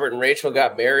Robert and Rachel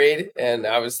got married, and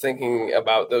I was thinking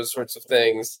about those sorts of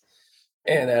things.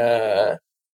 And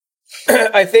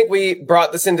I think we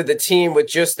brought this into the team with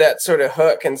just that sort of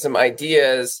hook and some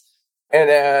ideas. And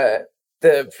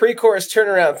the pre-chorus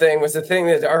turnaround thing was a thing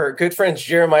that our good friends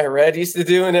Jeremiah Red used to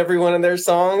do in every one of their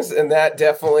songs, and that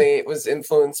definitely was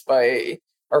influenced by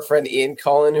our friend Ian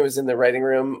Cullen, who was in the writing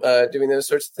room doing those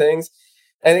sorts of things.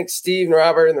 I think Steve and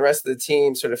Robert and the rest of the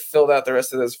team sort of filled out the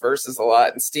rest of those verses a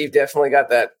lot, and Steve definitely got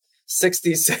that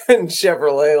 67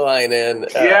 Chevrolet line in.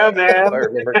 Yeah, man. If I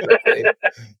remember correctly.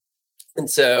 And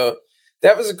so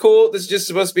that was cool. This is just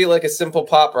supposed to be like a simple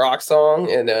pop rock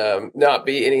song and not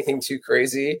be anything too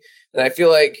crazy. And I feel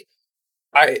like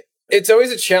it's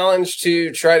always a challenge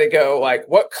to try to go like,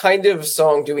 what kind of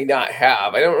song do we not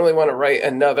have? I don't really want to write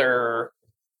another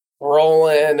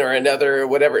Roland or another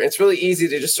whatever. It's really easy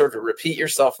to just sort of repeat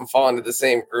yourself and fall into the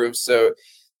same groove. So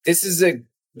this is a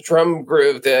drum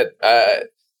groove that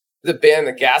the band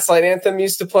the Gaslight Anthem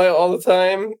used to play all the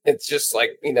time. It's just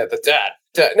like, you know,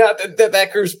 not that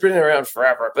groove's been around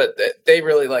forever, but they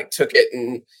really like took it,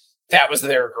 and that was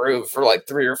their groove for like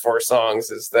 3 or 4 songs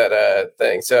is that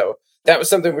thing. So that was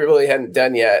something we really hadn't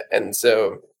done yet, and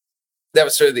so that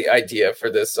was sort of the idea for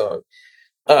this song.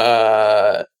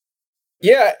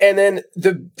 Yeah, and then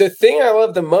the thing I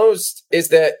love the most is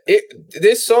that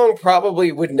this song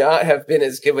probably would not have been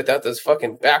as good without those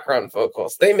fucking background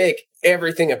vocals. They make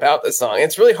everything about the song.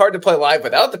 It's really hard to play live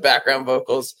without the background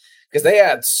vocals because they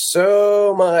add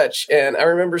so much. And I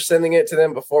remember sending it to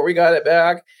them before we got it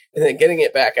back and then getting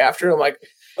it back after. I'm like,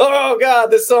 oh God,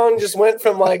 this song just went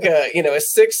from like a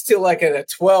 6 to like a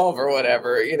 12 or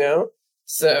whatever, you know?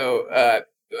 So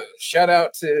shout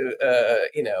out to,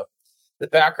 the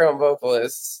background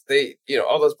vocalists. They,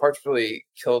 all those parts really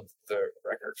killed the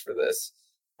record for this.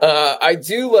 I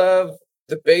do love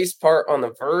the bass part on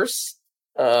the verse.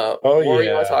 You want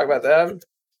to talk about that?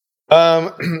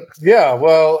 Yeah,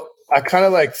 well, I kind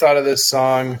of like thought of this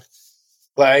song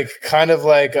like kind of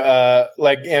like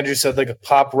Andrew said, like a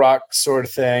pop rock sort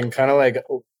of thing, kind of like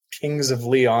Kings of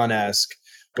Leon-esque,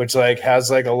 which like has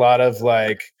like a lot of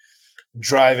like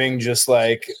driving, just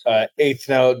like eighth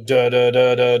note, da da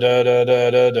da da da da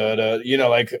da da da,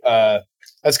 like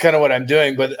that's kind of what I'm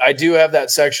doing. But I do have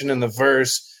that section in the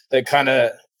verse that kind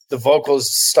of the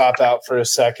vocals stop out for a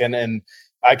second, and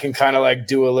I can kind of like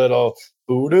do a little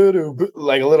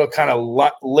like a little kind of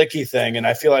licky thing, and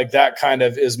I feel like that kind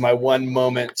of is my one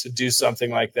moment to do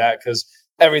something like that, because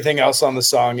everything else on the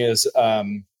song is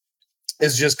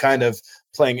just kind of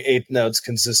playing eighth notes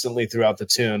consistently throughout the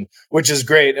tune, which is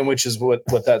great, and which is what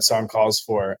that song calls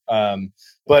for.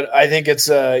 But I think it's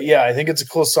I think it's a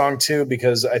cool song too,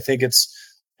 because I think it's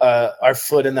our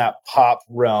foot in that pop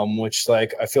realm, which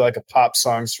like I feel like a pop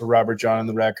songs for Robert John and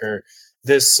the Wrecker.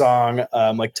 This song,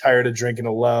 like Tired of Drinking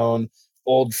Alone,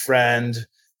 Old Friend,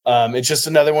 it's just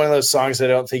another one of those songs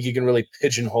that I don't think you can really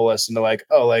pigeonhole us into like,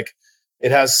 oh, like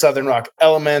it has Southern rock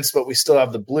elements, but we still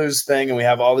have the blues thing, and we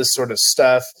have all this sort of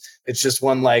stuff. It's just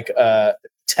one like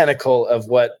tentacle of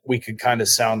what we could kind of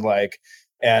sound like.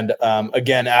 And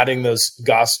again, adding those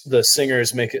the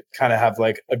singers make it kind of have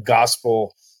like a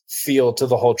gospel feel to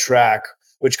the whole track,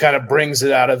 which kind of brings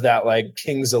it out of that like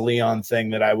Kings of Leon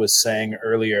thing that I was saying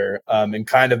earlier, and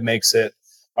kind of makes it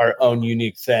our own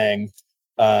unique thing.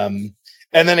 And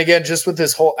then again, just with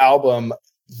this whole album,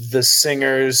 the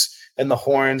singers and the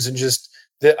horns and just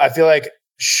I feel like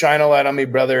Shine a Light on Me,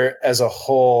 Brother as a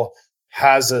whole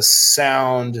has a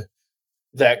sound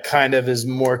that kind of is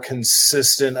more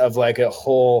consistent of like a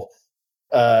whole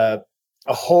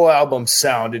album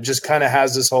sound. It just kind of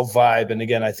has this whole vibe. And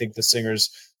again, I think the singers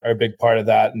are a big part of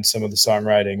that and some of the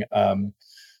songwriting.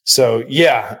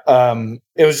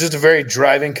 It was just a very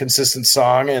driving, consistent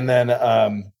song. And then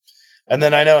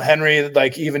I know Henry,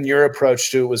 like even your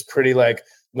approach to it was pretty like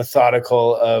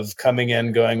methodical of coming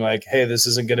in going like, hey, this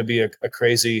isn't going to be a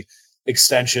crazy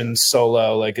extension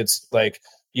solo. Like it's like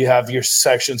you have your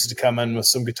sections to come in with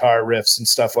some guitar riffs and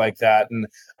stuff like that. And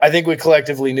I think we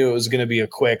collectively knew it was going to be a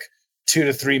quick 2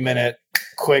 to 3 minute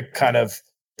quick kind of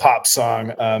pop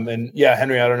song. And yeah,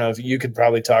 Henry, I don't know if you could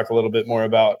probably talk a little bit more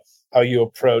about how you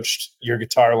approached your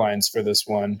guitar lines for this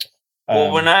one.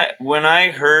 Well, when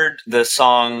I heard the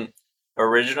song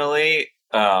originally,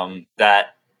 that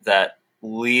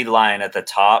lead line at the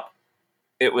top,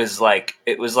 it was like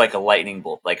a lightning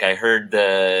bolt. Like I heard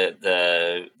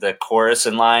the chorus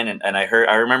and line, and I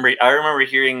remember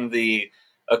hearing the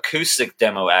acoustic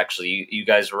demo. Actually, you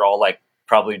guys were all like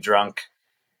probably drunk,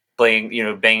 playing,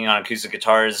 banging on acoustic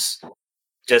guitars.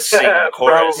 just sing the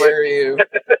chorus. You.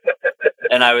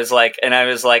 And I was like,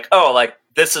 oh, like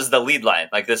this is the lead line.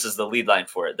 Like this is the lead line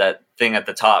for it. That thing at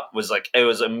the top was like, it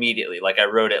was immediately like I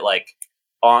wrote it like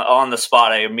on the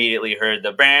spot. I immediately heard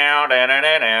the bow da da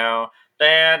da da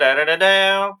da da da da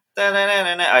da.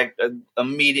 I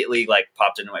immediately like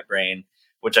popped into my brain,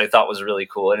 which I thought was really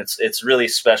cool. And it's really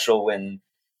special when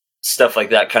stuff like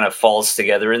that kind of falls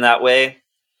together in that way.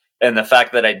 And the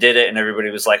fact that I did it and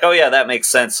everybody was like, oh yeah, that makes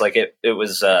sense. Like it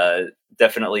was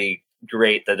definitely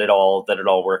great that it all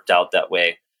worked out that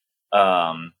way.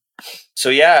 So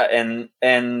yeah, and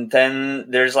then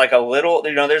there's like a little,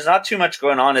 there's not too much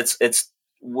going on. It's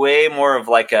way more of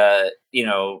like a,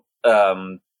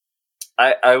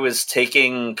 I was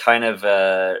taking kind of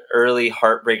a early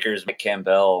Heartbreakers, Mike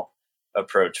Campbell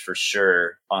approach for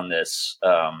sure on this.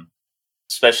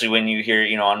 Especially when you hear,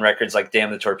 on records like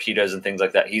Damn the Torpedoes and things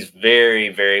like that, he's very,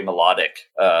 very melodic,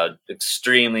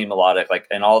 extremely melodic. Like,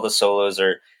 and all the solos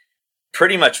are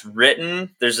pretty much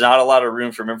written. There's not a lot of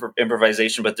room for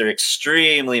improvisation, but they're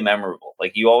extremely memorable.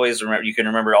 Like you always remember, you can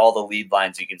remember all the lead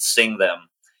lines, you can sing them.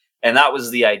 And that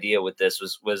was the idea with this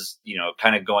was,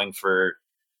 kind of going for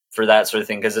that sort of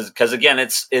thing. Cause again,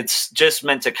 it's just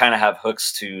meant to kind of have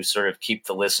hooks to sort of keep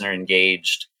the listener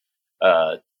engaged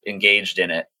in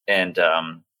it. And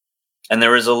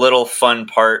there was a little fun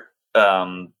part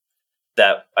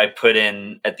that I put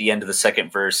in at the end of the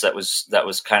second verse that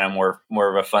was kind of more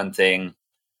of a fun thing.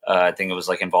 I think it was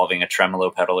like involving a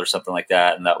tremolo pedal or something like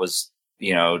that, and that was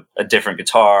a different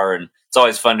guitar. And it's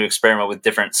always fun to experiment with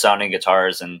different sounding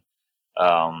guitars. And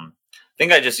I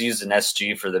think I just used an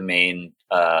SG for the main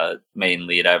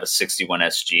lead. I have a 61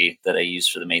 SG that I use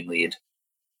for the main lead.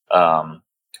 But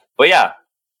yeah,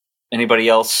 anybody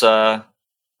else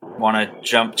want to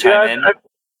chime in?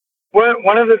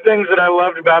 One of the things that I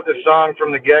loved about the song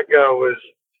from the get-go was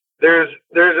there's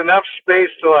enough space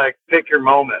to like pick your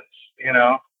moments,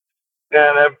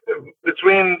 and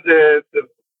between the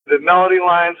melody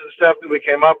lines and stuff that we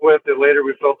came up with that later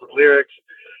we filled with lyrics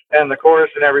and the chorus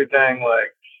and everything,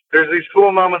 like there's these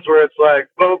cool moments where it's like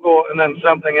vocal and then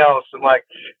something else, and like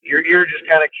your ear just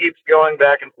kind of keeps going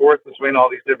back and forth between all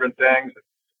these different things.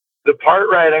 The part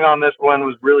writing on this one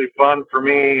was really fun for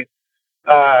me.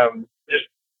 Just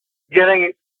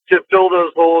getting to fill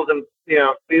those holes and,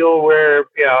 feel where,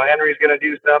 Henry's going to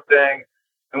do something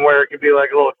and where it could be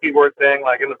like a little keyboard thing,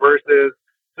 like in the verses.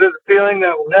 There's a feeling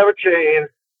that will never change.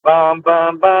 Bum,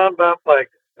 bum, bum, bum.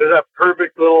 Like there's that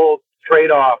perfect little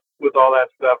trade-off with all that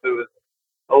stuff. It was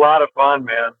a lot of fun,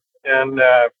 man. And,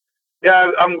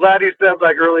 I'm glad you said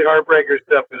like early Heartbreaker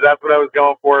stuff, because that's what I was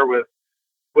going for with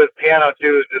piano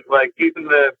too, is just like keeping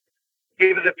the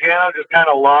piano just kind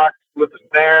of locked with the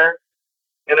snare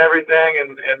and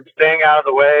everything, and staying out of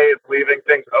the way and leaving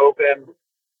things open.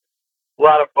 A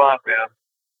lot of fun, man.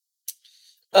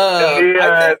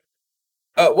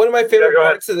 One of my favorite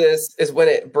parts of this is when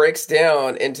it breaks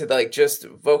down into like just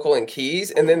vocal and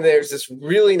keys, and then there's this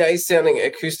really nice sounding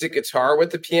acoustic guitar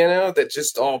with the piano that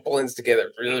just all blends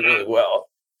together really, really well.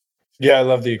 Yeah, I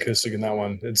love the acoustic in that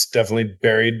one. It's definitely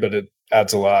buried, but it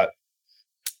adds a lot.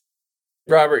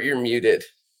 Robert, you're muted.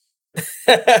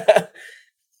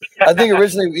 I think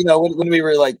originally, when we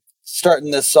were like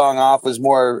starting this song off, was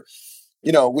more,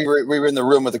 we were in the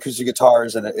room with acoustic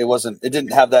guitars, and it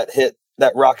didn't have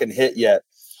that rockin' hit yet.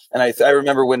 And I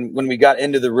remember when we got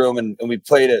into the room and we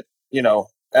played it,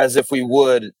 as if we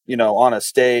would, on a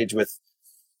stage with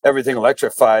everything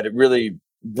electrified, it really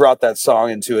brought that song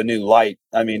into a new light.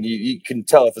 I mean, you can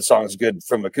tell if the song is good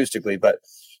from acoustically, but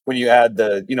when you add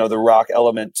the rock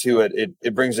element to it,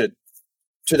 it brings it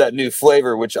to that new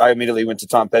flavor, which I immediately went to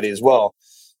Tom Petty as well,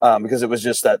 because it was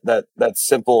just that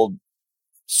simple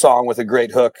song with a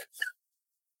great hook.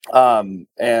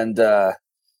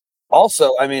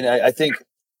 Also, I mean, I think,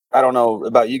 I don't know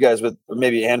about you guys, but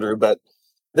maybe Andrew, but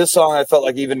this song I felt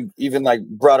like even like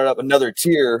brought it up another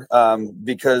tier,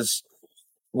 because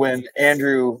when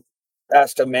Andrew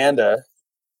asked Amanda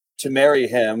to marry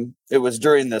him, it was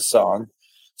during this song.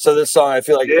 So this song, I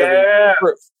feel like,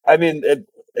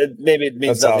 it maybe it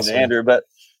means That's nothing awesome to Andrew, but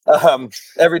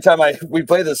every time we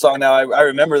play this song now, I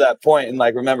remember that point and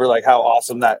like remember like how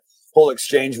awesome that whole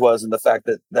exchange was, and the fact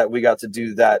that we got to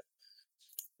do that,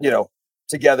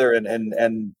 together,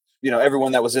 and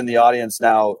everyone that was in the audience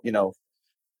now,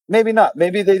 maybe not,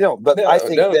 maybe they don't, but I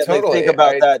think that totally. They think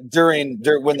about that during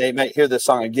when they might hear this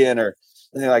song again or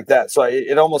anything like that. So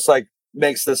it almost like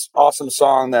makes this awesome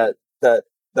song that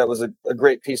was a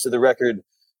great piece of the record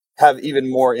have even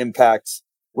more impact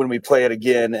when we play it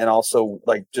again, and also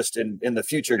like just in the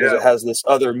future, because it has this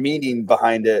other meaning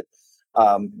behind it,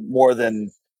 more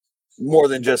than more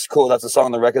than just cool. That's a song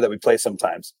on the record that we play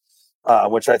sometimes,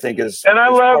 which I think is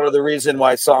love part of the reason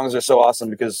why songs are so awesome,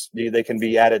 because they can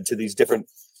be added to these different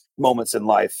moments in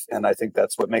life, and I think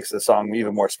that's what makes the song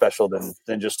even more special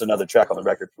than just another track on the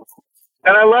record.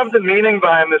 And I love the meaning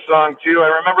behind this song too. I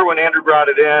remember when Andrew brought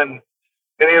it in,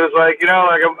 and he was like,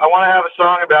 I want to have a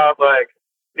song about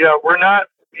we're not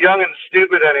young and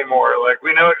stupid anymore. Like,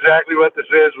 we know exactly what this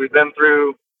is. We've been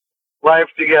through life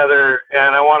together,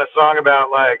 and I want a song about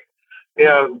this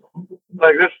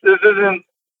isn't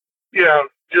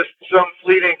just some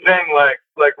fleeting thing. Like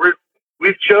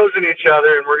we've chosen each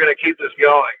other, and we're going to keep this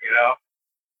going.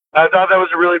 I thought that was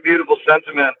a really beautiful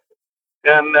sentiment.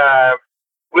 And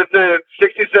with the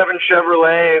 '67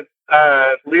 Chevrolet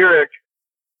lyric,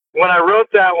 when I wrote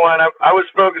that one, I was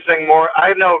focusing more.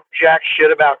 I know jack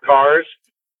shit about cars,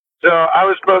 so I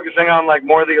was focusing on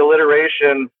more the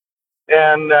alliteration.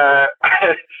 And our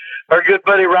good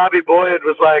buddy Robbie Boyd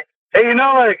was like, "Hey,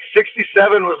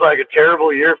 67 was a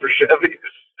terrible year for Chevys."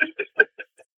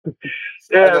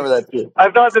 I remember that too. I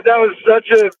thought that was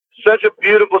such a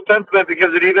beautiful sentiment,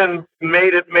 because it even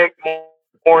made it make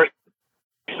more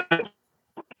sense.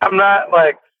 I'm not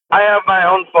I have my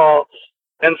own faults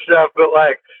and stuff, but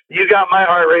you got my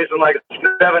heart racing like a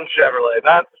 7 Chevrolet,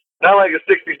 not like a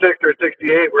 66 or a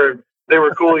 68 where they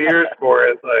were cool years for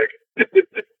it.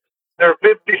 Or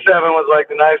 57 was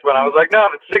the nice one. I was like, no,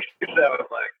 if it's 67,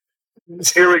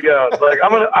 here we go. It's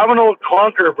I'm an old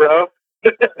clunker, bro. I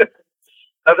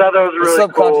thought that was a really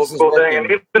cool thing, and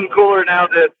even cooler now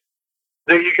that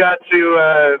you got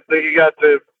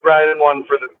to ride in one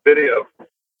for the video.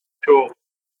 Cool.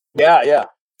 Yeah.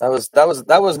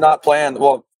 That was not planned.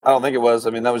 Well, I don't think it was. I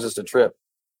mean, that was just a trip.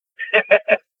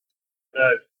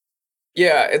 Nice.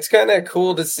 Yeah, it's kind of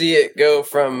cool to see it go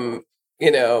from,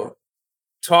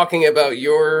 talking about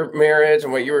your marriage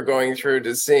and what you were going through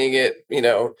to seeing it,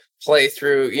 play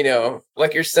through,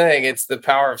 like you're saying, it's the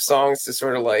power of songs to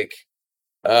sort of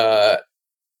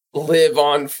live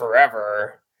on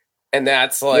forever. And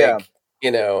that's I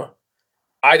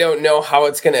don't know how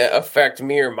it's going to affect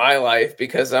me or my life,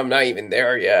 because I'm not even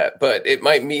there yet, but it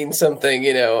might mean something,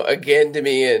 again to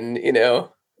me. And,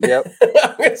 Yep.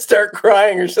 I'm going to start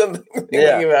crying or something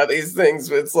thinking about these things.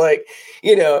 But it's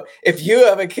if you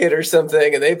have a kid or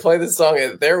something and they play the song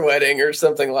at their wedding or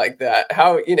something like that,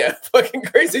 how, fucking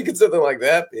crazy could something like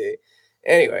that be?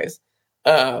 Anyways.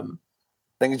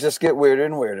 Things just get weirder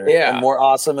and weirder. Yeah. And more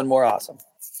awesome and more awesome.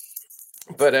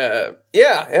 But,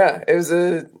 yeah, it was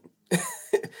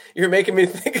you're making me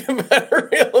think about a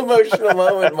real emotional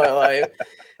moment in my life.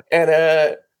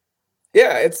 And,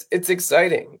 yeah, it's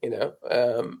exciting, and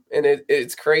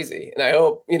it's crazy. And I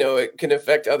hope, it can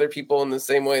affect other people in the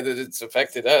same way that it's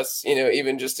affected us,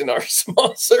 even just in our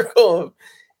small circle of,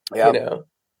 Well,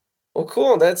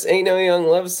 cool. That's Ain't No Young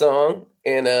Love Song.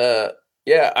 And,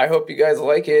 yeah, I hope you guys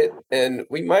like it. And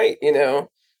we might, we're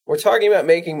talking about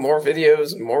making more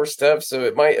videos and more stuff. So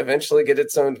it might eventually get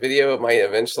its own video. It might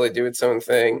eventually do its own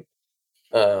thing.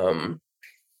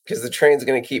 Because the train's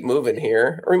going to keep moving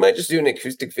here, or we might just do an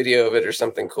acoustic video of it or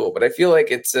something cool. But I feel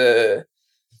like it's there's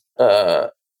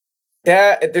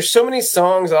so many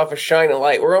songs off of Shine a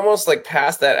Light. We're almost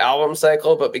past that album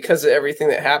cycle, but because of everything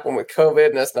that happened with COVID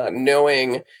and us not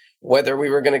knowing whether we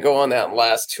were going to go on that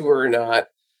last tour or not,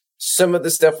 some of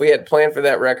the stuff we had planned for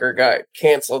that record got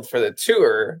canceled for the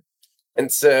tour.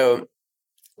 And so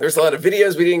there's a lot of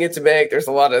videos we didn't get to make. There's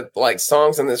a lot of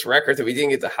songs on this record that we didn't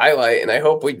get to highlight. And I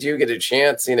hope we do get a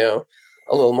chance, a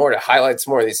little more to highlight some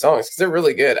more of these songs, because they're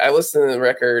really good. I listened to the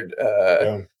record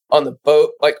on the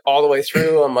boat, all the way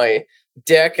through on my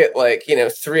deck at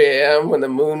 3 a.m. when the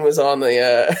moon was on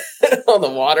the on the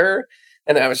water.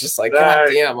 And I was just like, God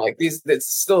damn, it's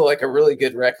still a really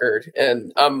good record.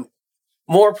 And I'm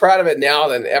more proud of it now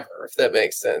than ever, if that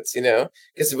makes sense,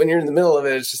 because when you're in the middle of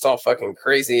it, it's just all fucking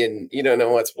crazy and you don't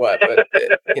know what's what, but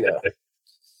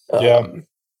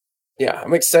yeah,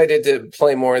 I'm excited to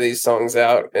play more of these songs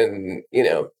out and,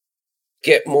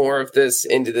 get more of this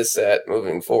into the set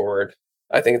moving forward.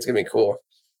 I think it's going to be cool.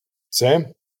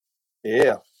 Same.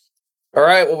 Yeah. All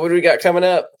right. Well, what do we got coming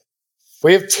up?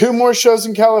 We have 2 more shows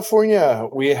in California.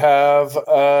 We have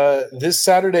this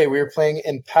Saturday, we are playing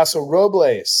in Paso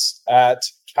Robles at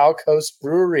Cal Coast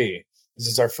Brewery. This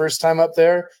is our first time up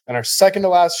there and our second to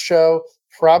last show,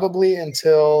 probably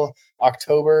until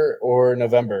October or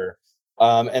November.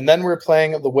 And then we're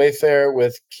playing the Wayfair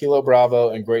with Kilo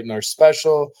Bravo and Great North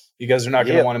Special. You guys are not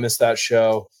going to want to miss that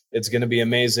show. It's going to be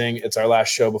amazing. It's our last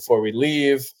show before we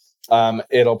leave.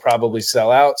 It'll probably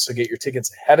sell out, so get your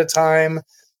tickets ahead of time.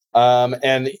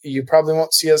 And you probably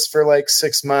won't see us for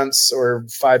 6 months or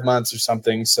 5 months or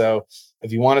something. So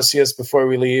If you want to see us before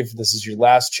we leave, this is your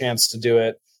last chance to do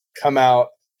it. Come out,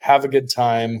 have a good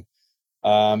time.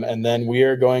 And then we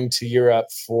are going to Europe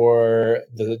for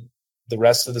the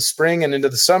rest of the spring and into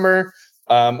the summer.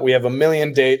 We have a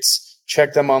million dates.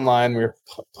 Check them online. We're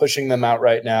pushing them out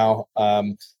right now.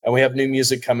 And we have new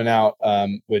music coming out,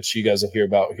 which you guys will hear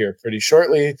about here pretty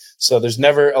shortly. So there's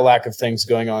never a lack of things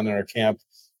going on in our camp.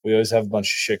 We always have a bunch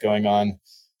of shit going on.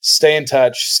 Stay in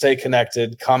touch, stay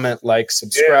connected, comment, like,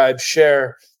 subscribe,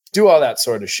 share, do all that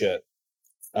sort of shit.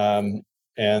 And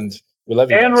we love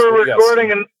you And guys.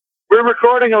 we're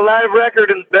recording a live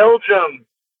record in Belgium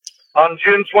on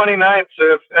June 29th.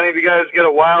 So if any of you guys get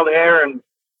a wild hair and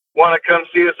want to come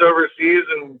see us overseas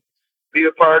and be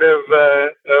a part of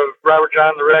Robert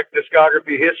John the Wreck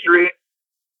discography history,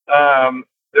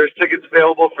 there's tickets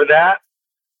available for that.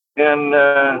 And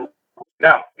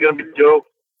yeah, it's going to be dope.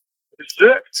 It's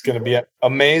sick. It's going to be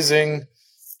amazing.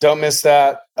 Don't miss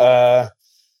that.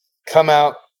 Come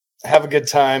out, have a good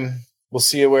time. We'll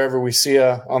see you wherever we see you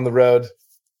on the road.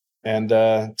 And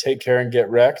take care and get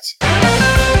wrecked.